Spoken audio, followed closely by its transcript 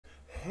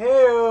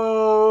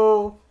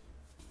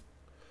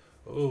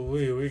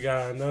we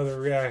got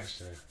another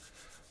reaction.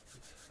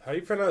 How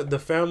you pronounce the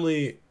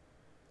family?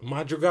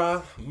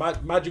 Madrigal?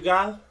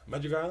 Madrigal?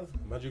 Madrigal?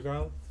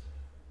 Madrigal?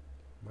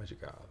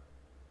 Madrigal.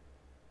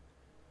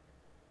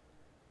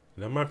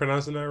 Am I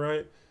pronouncing that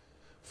right?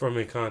 From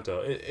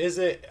Encanto. Is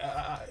it?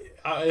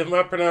 Am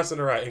I pronouncing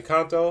it right?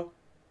 Encanto?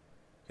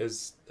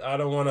 Because I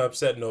don't want to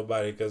upset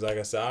nobody. Because like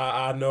I said,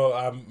 I know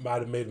I might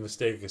have made a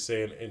mistake of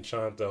saying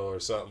Enchanto or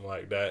something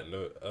like that in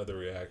the other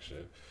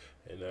reaction.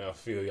 And I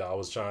feel y'all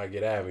was trying to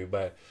get at me.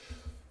 But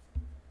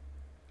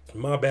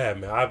my bad,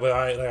 man.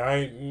 I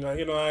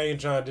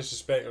ain't trying to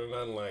disrespect or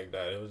nothing like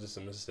that. It was just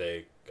a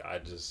mistake. I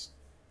was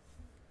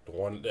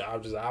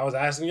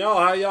asking y'all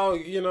how y'all,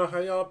 how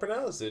y'all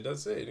pronounce it.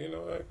 That's it.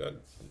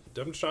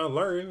 I'm just trying to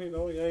learn.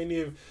 You ain't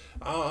even.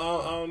 I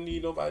don't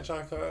need nobody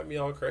trying to come at me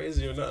all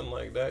crazy or nothing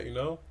like that.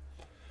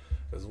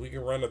 Because we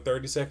can run a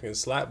 30-second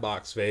slap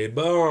box fade.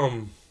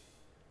 Boom.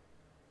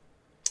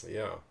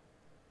 Yeah.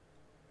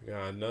 We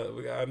got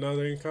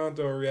another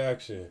Encanto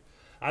reaction.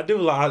 I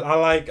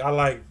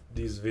like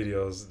these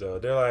videos though.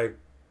 They're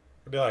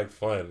like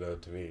fun though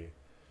to me.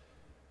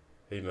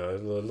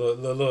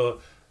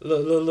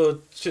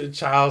 Little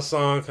child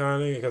song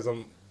kind of, because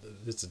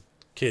it's a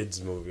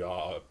kids movie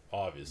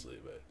obviously,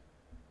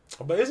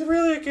 but is it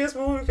really a kids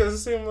movie? Because it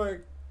seems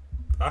like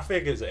I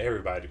think it's an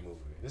everybody movie.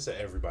 It's an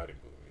everybody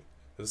movie.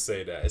 Let's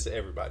say that it's an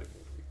everybody movie.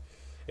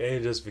 It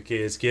ain't just for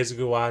kids. Kids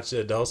can watch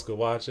it. Adults can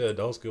watch it.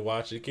 Adults can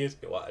watch it. Kids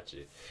can watch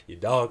it. Your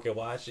dog can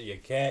watch it. Your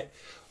cat,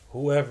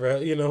 whoever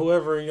in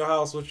your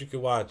house, you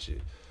can watch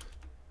it.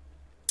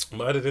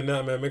 But other than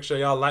that, man, make sure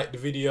y'all like the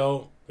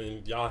video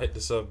and y'all hit the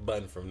sub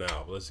button from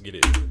now. Let's get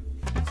it.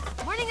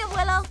 Morning,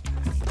 Abuelo.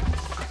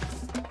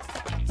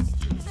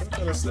 What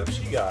kind of stuff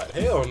she got?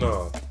 Hell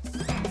no.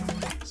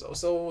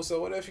 So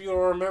what if you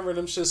don't remember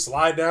them shit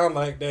slide down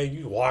like that?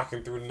 You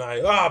walking through the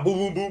night, boom,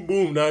 boom, boom,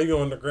 boom. Now you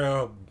on the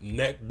ground,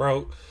 neck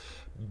broke,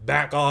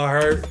 back all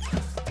hurt.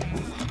 Hey,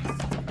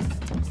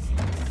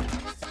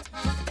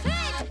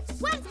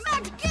 when's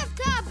Magic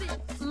Gift happen?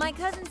 My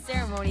cousin's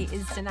ceremony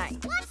is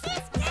tonight. What's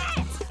his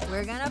gift?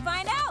 We're gonna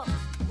find out.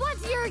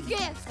 What's your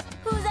gift?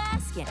 Who's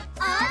asking?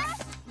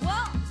 Us?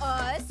 Well,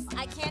 us.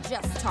 I can't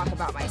just talk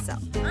about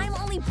myself. I'm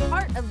only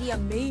part of the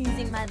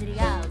amazing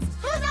Madrigals.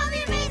 Who's on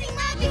the amazing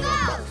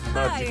Madrigals?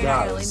 Madrigals. You're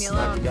not gonna leave me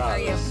alone, are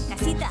you?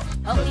 Casita.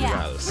 Oh,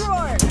 yeah.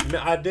 Roar.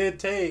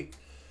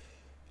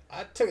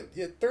 I took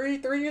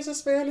 3 years of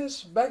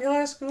Spanish back in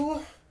high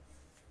school.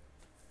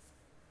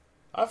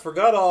 I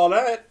forgot all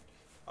that.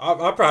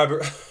 I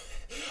probably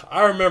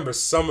I remember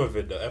some of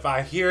it though. If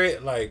I hear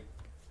it,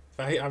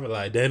 I'm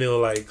like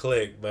Daniel,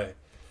 click, but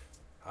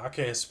I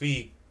can't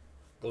speak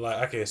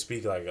like a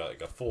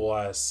full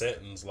ass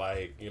sentence.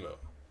 I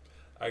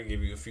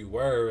give you a few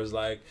words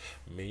like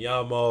me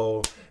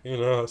llamo,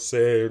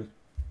 said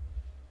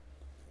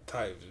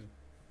type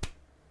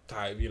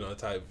of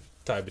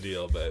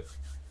deal. But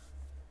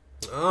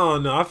I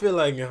don't know. I feel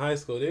like in high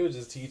school they were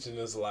just teaching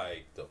us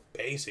the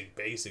basic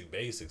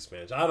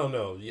Spanish. I don't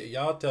know.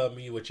 Y'all tell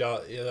me what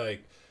y'all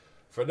like.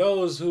 For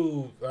those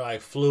who are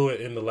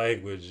fluent in the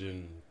language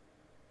and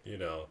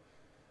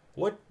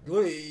what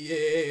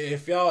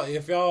if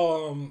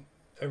y'all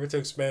ever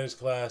took Spanish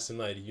class in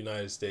the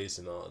United States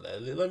and all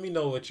that, let me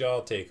know what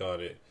y'all take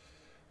on it,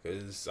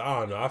 because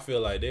I don't know, I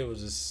feel like they was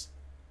just,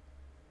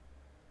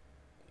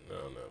 I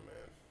don't know,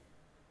 man.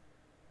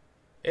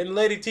 And the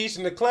lady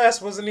teaching the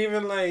class wasn't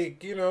even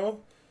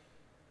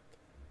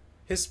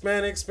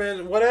Hispanic,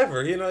 Spanish,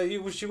 whatever,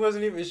 she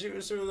wasn't even, she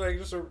was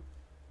just a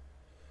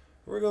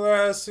regular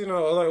ass, a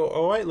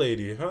white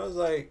lady. I was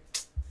like,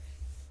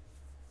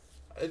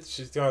 it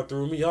just kind of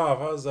threw me off.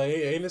 I was like,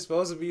 hey, ain't it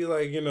supposed to be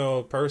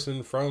a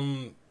person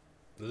from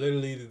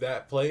literally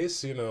that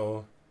place,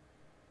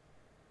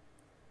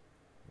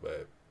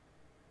 But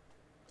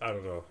I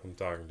don't know. I'm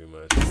talking too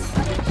much. Doors.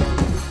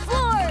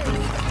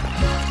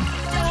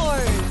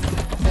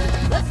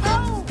 Let's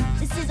go.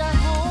 This is our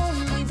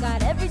home. We've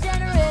got every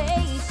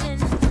generation.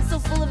 So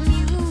full of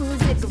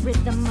music, a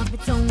rhythm of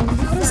its own.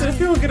 Listen, if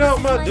you don't get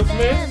out my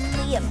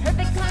man.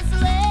 Perfect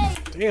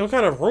consolation. Damn, what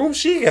kind of room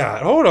she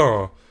got? Hold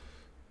on.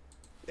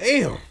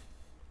 Damn.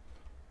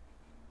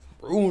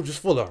 Room just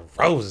full of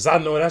roses. I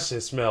know that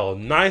shit smell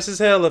nice as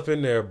hell up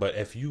in there, but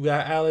if you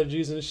got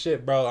allergies and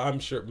shit, bro, I'm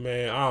sure,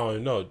 man, I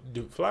don't know.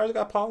 Do flowers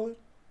got pollen?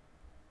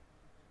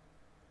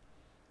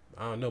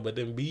 I don't know, but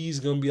them bees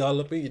gonna be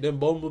all up in you. Them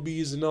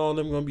bumblebees and all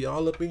them gonna be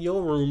all up in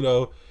your room,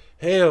 though.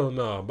 Hell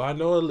no. But I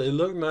know it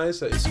look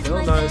nice. It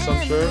smell nice,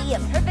 I'm sure.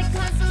 Perfect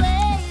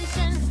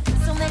consolation.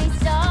 So many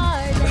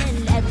stars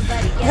and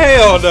everybody gets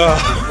hell no.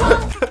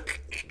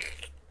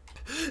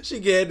 She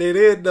getting it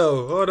in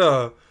though. Hold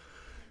on.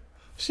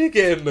 She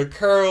getting the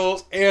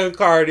curls and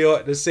cardio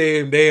at the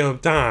same damn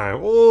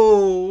time.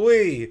 Ooh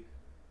wee.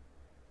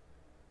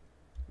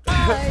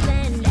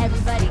 And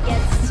everybody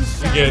gets to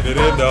shine. She getting it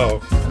in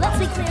though. Let's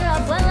be clear,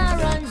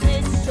 Abuela runs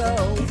this show.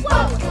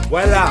 Whoa.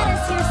 Abuela. Met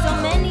us here so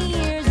many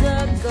years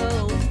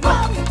ago.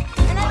 Whoa.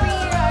 And every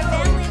year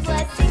our family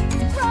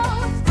blessings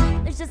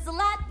grow. There's just a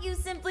lot you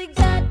simply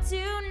got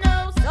to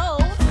know. So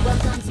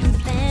welcome to the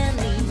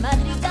family,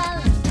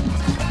 Madrigal.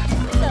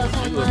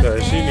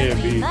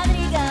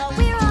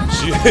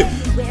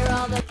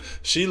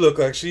 She look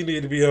like she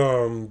need to be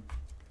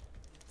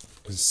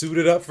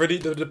suited up for the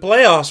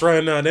playoffs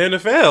right now, the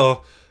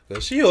NFL.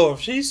 Cause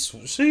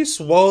she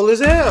swole as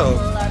hell.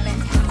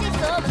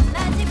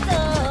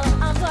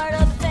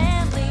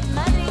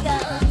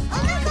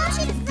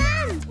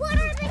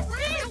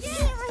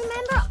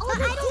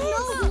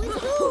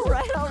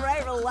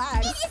 Alright,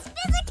 relax. It is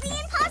physically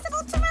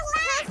impossible to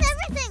relax.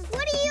 Everything.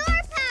 What are your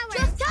powers?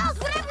 Just tell us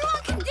what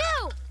everyone can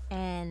do.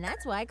 And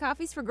that's why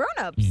coffee's for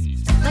grown-ups.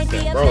 Might be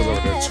a Bro's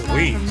over there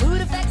tweet.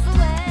 mood affects the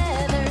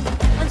weather.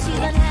 When she's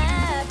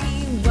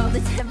unhappy, well, the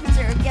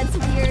temperature gets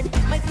weird.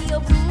 Might be a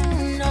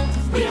Bruno.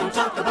 We don't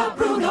talk about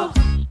Bruno.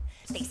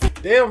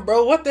 Damn,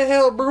 bro, what the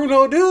hell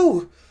Bruno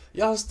do?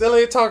 Y'all still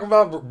ain't talking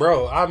about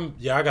bro. I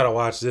gotta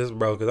watch this,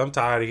 bro, because I'm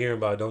tired of hearing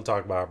about don't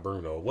talk about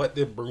Bruno. What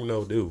did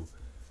Bruno do?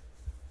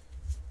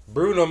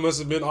 Bruno must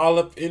have been all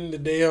up in the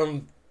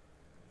damn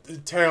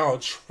town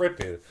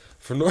tripping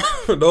for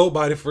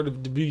nobody to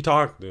be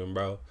talking to him,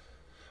 bro.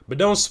 But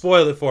don't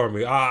spoil it for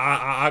me.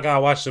 I gotta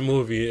watch the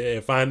movie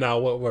and find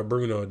out what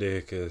Bruno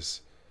did,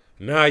 because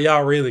now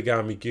y'all really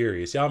got me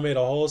curious. Y'all made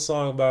a whole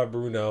song about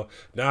Bruno.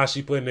 Now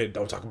she putting it,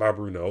 don't talk about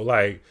Bruno.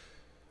 Like,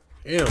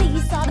 damn.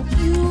 He saw the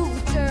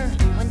future.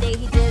 One day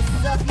he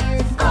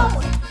disappeared. Oh,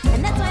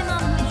 and that's why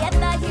Mom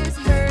Julieta, here's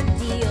her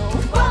deal.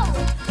 Whoa,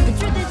 the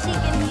truth is she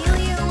can heal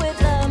you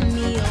with a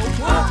meal.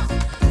 Whoa,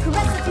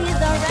 recipes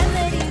are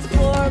remedies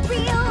for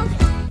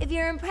real. If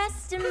you're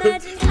impressed,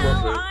 imagine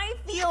how I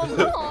feel.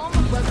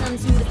 Welcome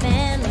to the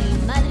family,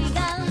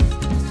 Madrigal.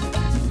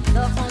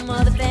 The home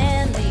of the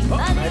family,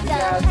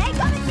 Madrigal. Hey,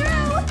 coming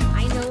through.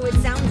 I know it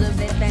sounds a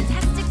bit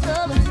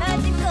fantastical and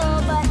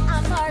magical, but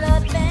I'm part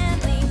of the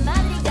family,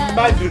 Madrigal.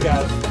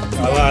 Madrigal.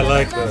 I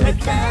like that. The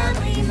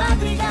family,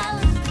 Madrigal.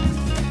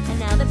 And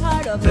now they're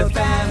part of the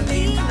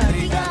family,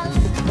 Madrigal.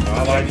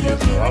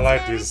 I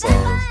like these songs.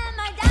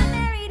 My dad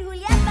married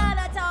Julieta,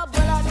 that's how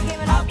Abuela became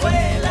an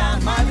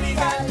Abuela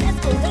Madrigal.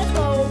 Let's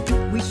go.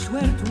 We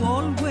swear to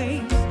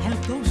always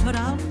help those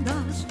around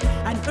us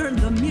and earn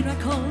the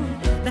miracle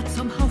that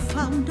somehow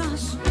found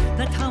us.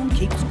 The town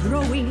keeps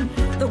growing,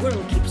 the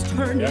world keeps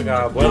turning. Y'all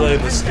got Abuela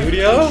in the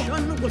studio?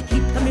 Will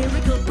keep the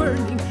miracle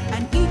burning,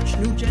 and each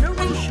new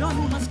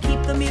generation must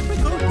keep the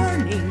miracle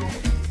burning.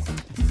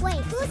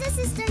 Wait, who's a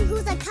sister and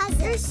who's a cousin?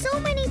 There's so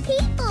many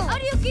people. How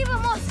do you keep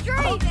them all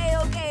straight?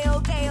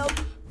 Okay.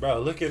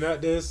 Bro, looking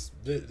at this,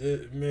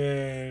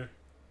 man.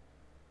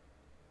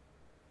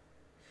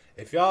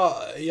 If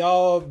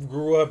y'all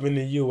grew up in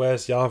the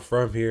U.S., y'all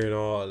from here and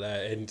all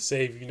that, and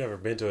say if you never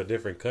been to a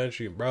different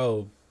country,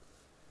 bro,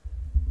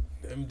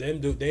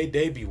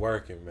 they be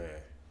working, man.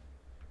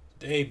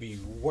 They be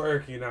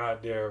working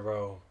out there,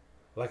 bro.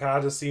 Like how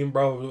I just seen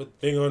bro with the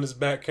thing on his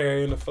back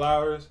carrying the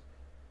flowers.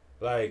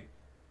 Like,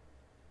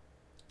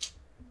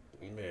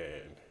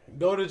 man,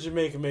 go to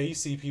Jamaica, man. You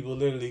see people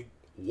literally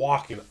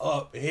walking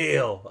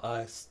uphill,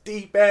 a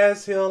steep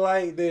ass hill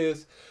like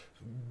this.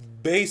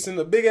 Basin,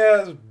 a big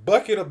ass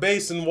bucket of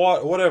basin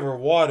water,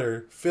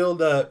 water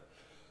filled up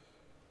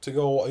to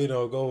go,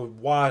 go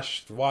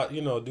wash, do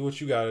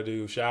what you gotta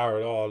do, shower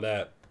and all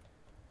that.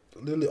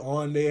 Literally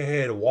on their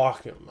head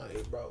walking,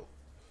 like, bro.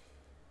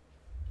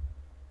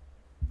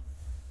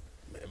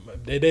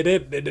 Man,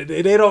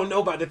 they don't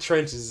know about the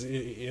trenches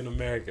in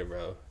America,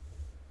 bro.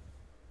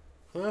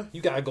 Huh?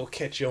 You gotta go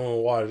catch your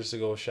own water just to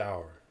go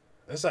shower.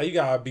 That's how you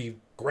gotta be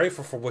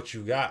grateful for what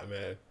you got,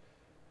 man.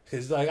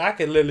 Cause like I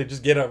can literally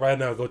just get up right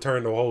now and go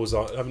turn the hose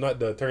on. I'm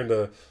not turn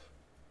the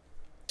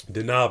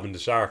knob and the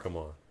shower come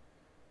on.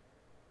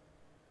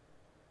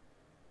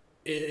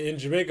 In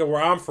Jamaica,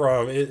 where I'm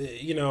from,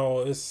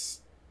 it's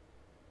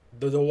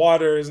the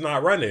water is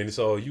not running,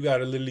 so you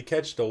gotta literally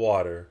catch the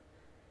water.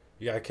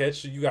 You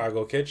gotta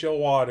go catch your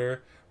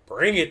water,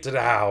 bring it to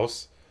the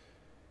house,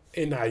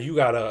 and now you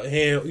gotta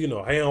hand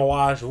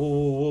wash.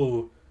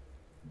 Woo.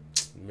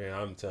 Man,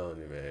 I'm telling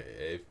you, man.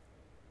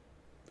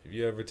 If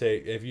you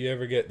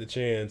ever get the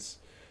chance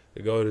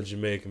to go to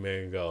Jamaica,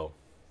 man, go.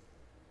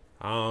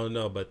 I don't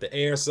know, but the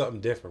air's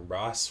something different, bro.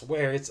 I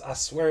swear it's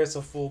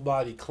a full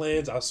body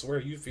cleanse. I swear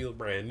you feel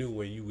brand new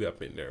when you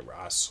up in there, bro.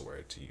 I swear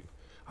it to you.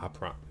 I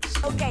promise.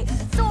 Okay,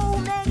 so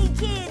many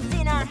kids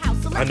in our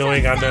house. So I know I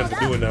ain't got nothing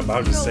to do with that, but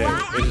I'm just saying.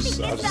 I just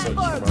said it's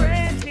right.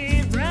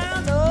 Grandkids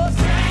roundup.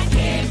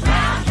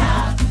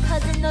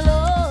 Cousin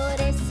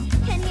Dolores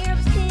can hear a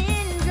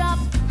pin drop.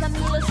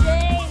 Camilo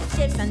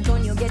shapes.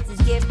 Antonio gets his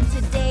gift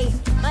today.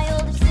 My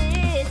older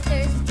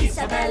sisters,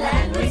 Isabella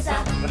and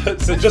Luisa.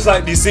 So just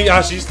like you see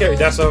how she's carried.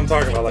 That's what I'm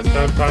talking about. Like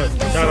kind of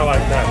like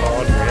that, but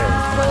on your head.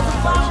 Throws a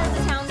ball, the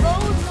town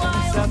goes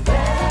wild.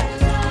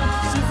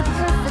 She's a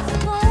perfect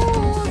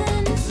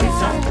golden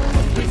child.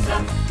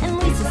 And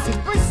Lisa's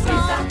super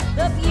strong.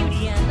 The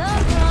beauty and the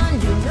blonde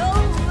do no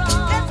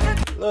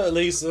wrong. Look,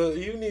 Lisa,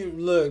 you need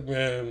look,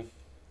 man.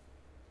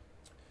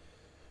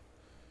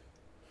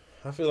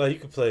 I feel like you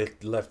could play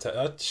left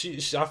tackle.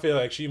 I feel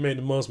like she made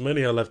the most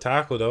money on left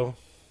tackle, though.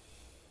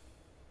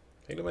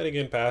 Ain't nobody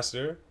getting past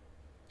her.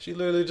 She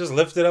literally just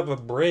lifted up a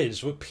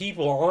bridge with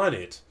people on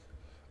it.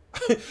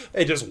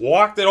 They just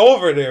walked it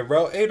over there,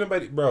 bro. Ain't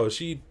nobody, bro.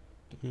 She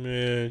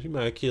Man, she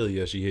might kill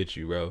you if she hit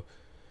you, bro.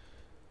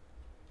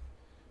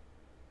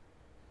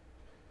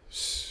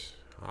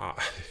 I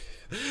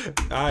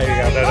ain't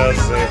got that else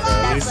to say, bro.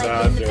 At least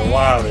out there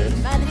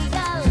wildin'.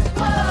 Madrigal.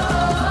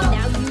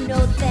 Now you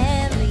know the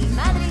family.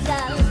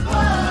 Madrigal.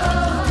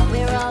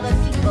 Where all the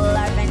people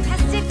are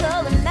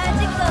fantastical and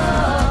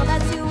magical.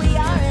 That's who we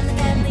are in the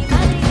family.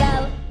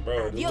 Madrigal.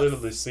 Bro,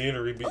 literally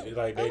scenery be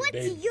like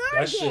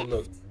that shit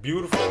look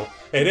beautiful.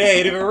 And it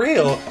ain't even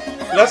real.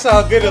 That's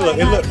how good it look.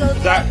 It look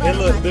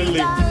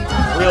literally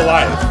real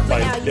life.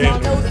 Like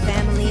damn. Know the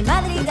family.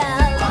 Madrigal.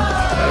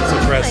 That's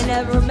impressive. I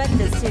never meant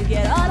this to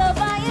get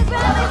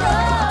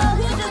autobiographical.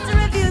 Here's just to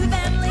review the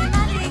family.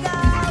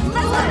 Madrigal.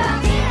 Let's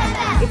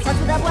go. It starts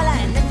with abuela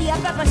and then tia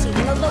Peppa. She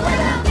knows the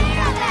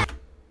weather.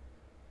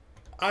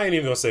 I ain't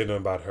even gonna say nothing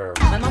about her.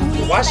 My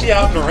mom Why she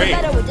out in the rain?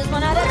 We just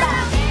went out of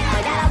that.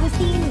 My dad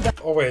Agustin.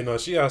 Oh wait, no,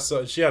 she had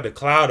the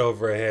cloud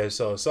over her head,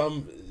 so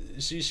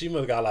she must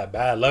have got like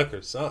bad luck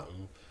or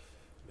something.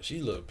 She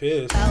looked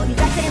pissed. Oh, he's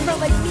acting from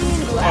like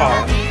mean.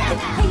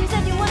 Hey, you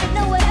said you wanted to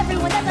know what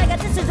everyone does. I got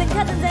sisters and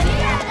cousins and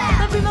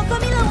my primo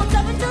Camila won't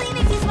stop until he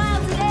makes you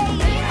smile today.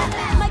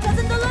 My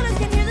cousin Dolores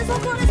can hear this whole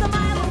corner's a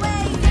mile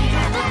away.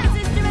 My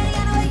sister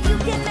Mariana, you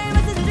can marry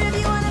my sister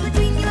if you want to.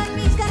 Between you and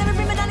me, it's kind of a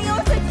prima donna.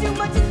 You're way too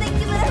much and thank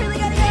you, but I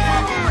really gotta go.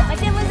 My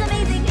family's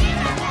amazing,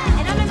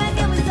 and I'm in my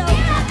family, so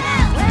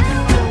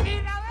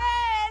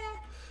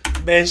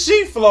Man,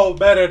 she flowed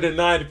better than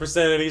 90%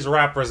 of these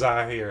rappers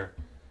out here.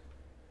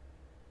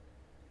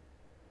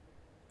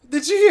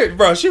 Did you hear,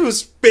 bro? She was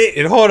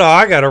spitting. Hold on,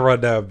 I gotta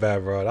run that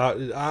back,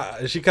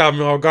 bro. She caught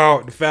me on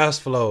guard with the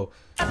fast flow.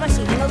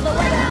 Madrigal.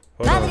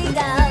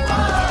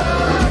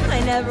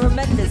 I never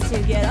meant this to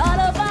get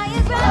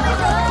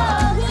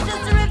autobiographical. Here's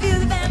just to review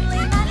the family.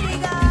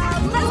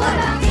 Madrigal. Let's go.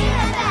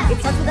 It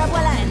starts with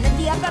abuela and then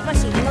tia Peppa.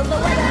 She knows the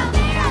weather.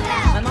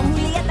 My mom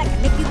Julieta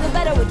can make you feel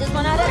better with just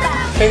one out of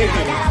that. My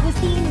dad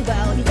Agustin,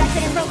 well, he's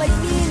acting from like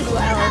mean.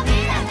 Well,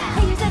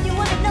 hey, you said you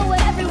wanted to know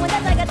what everyone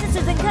does. I got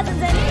sisters and cousins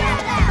and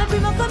my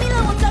primo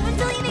Camila won't stop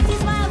until he makes you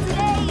smile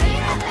today.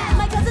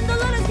 My cousin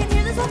Dolores can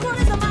hear this whole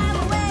corner's a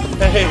mile away.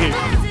 Hey.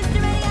 My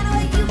sister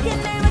Mariana, you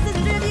can marry my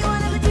sister if you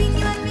want to. Between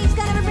you and me, it's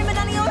kind of a prima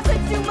donna. You're way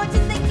too much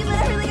and thank you, but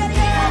I really gotta go.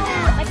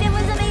 My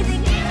family's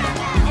amazing,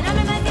 and I'm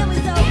in my family,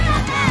 so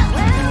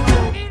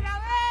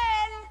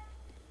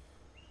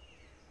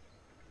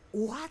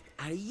What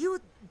are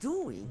you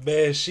doing?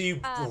 Man, she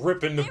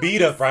ripping the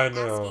beat up right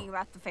now. asking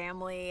about the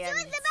family and...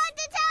 She was about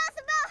to tell us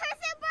about her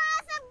super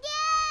awesome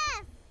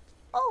gift!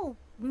 Oh,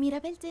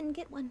 Mirabel didn't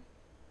get one.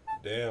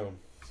 Damn,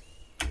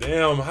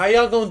 how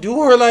y'all gonna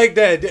do her like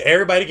that? Did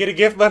everybody get a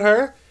gift but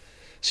her?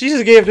 She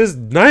just gave this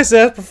nice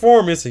ass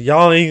performance and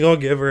y'all ain't gonna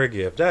give her a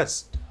gift.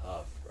 That's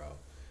tough, bro.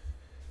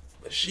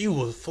 But she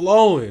was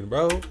flowing,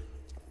 bro.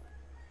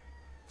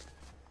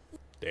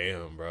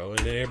 Damn, bro. And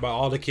then everybody,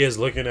 all the kids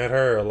looking at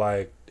her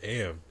like,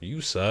 damn,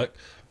 you suck.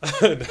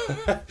 No,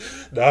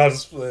 I'm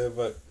just playing,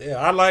 but yeah,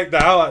 I like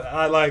that.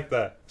 I like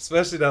that.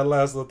 Especially that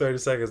last little 30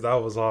 seconds. That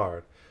was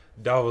hard.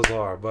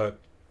 But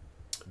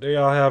there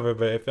y'all have it,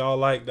 man. If y'all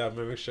like that,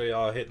 man, make sure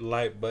y'all hit the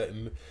like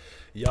button.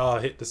 Y'all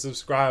hit the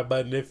subscribe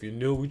button if you're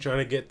new. We trying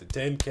to get to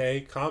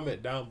 10K.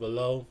 Comment down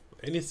below.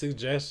 Any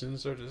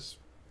suggestions or just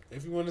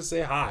if you want to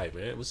say hi,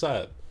 man. What's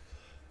up?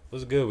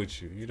 What's good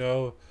with you? You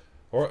know?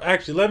 Or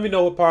actually, let me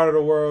know what part of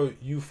the world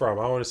you from.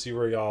 I want to see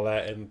where y'all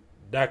at. And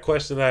that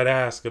question I'd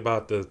ask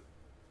about the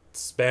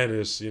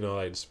Spanish, you know,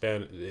 like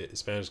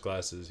Spanish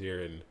classes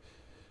here in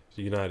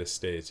the United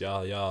States.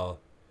 Y'all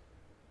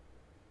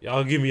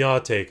give me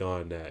y'all take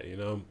on that, you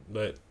know.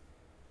 But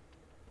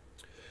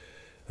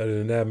other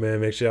than that,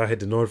 man, make sure y'all hit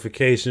the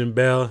notification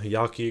bell.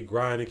 Y'all keep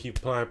grinding, keep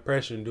applying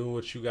pressure, and doing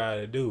what you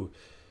gotta do.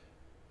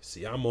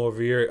 See, I'm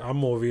over here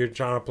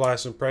trying to apply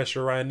some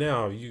pressure right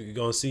now. You're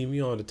gonna see me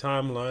on the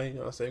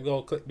timeline. I'll say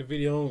go click the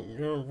video,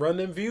 run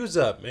them views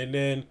up, and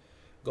then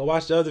go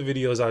watch the other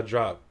videos I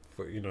dropped.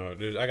 For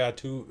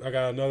I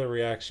got another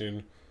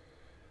reaction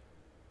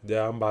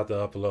that I'm about to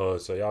upload,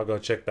 so y'all go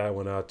check that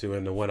one out too,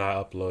 and the one I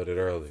uploaded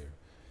earlier.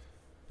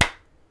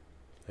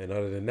 And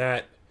other than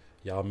that,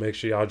 y'all make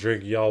sure y'all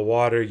drink y'all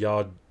water,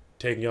 y'all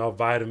taking y'all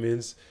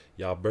vitamins,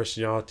 y'all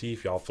brushing y'all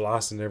teeth, y'all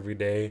flossing every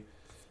day.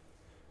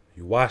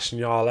 You washing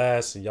y'all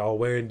ass and y'all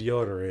wearing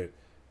deodorant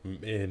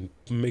and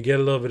get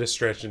a little bit of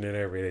stretching in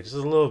every day. Just a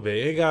little bit.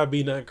 It ain't gotta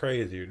be nothing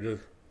crazy.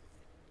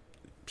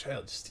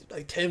 Just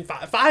like 10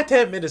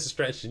 minutes of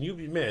stretching. You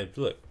be, man,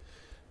 look,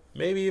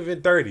 maybe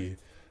even 30.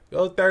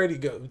 Go 30.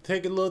 Go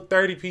take a little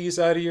 30 piece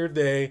out of your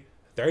day.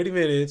 30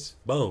 minutes.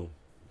 Boom.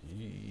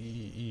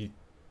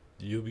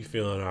 You'll be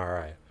feeling all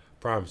right.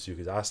 Promise you,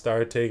 because I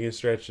started taking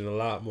stretching a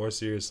lot more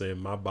seriously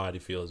and my body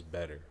feels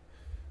better.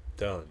 I'm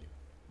telling you.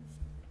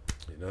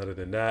 And other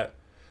than that,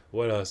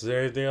 what else? Is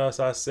there anything else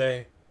I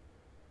say?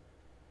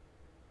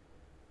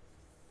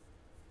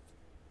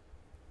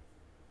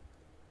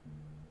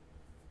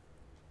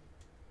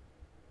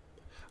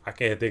 I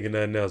can't think of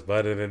nothing else. But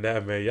other than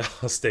that, man,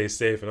 y'all stay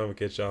safe and I'm going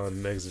to catch y'all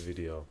in the next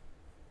video.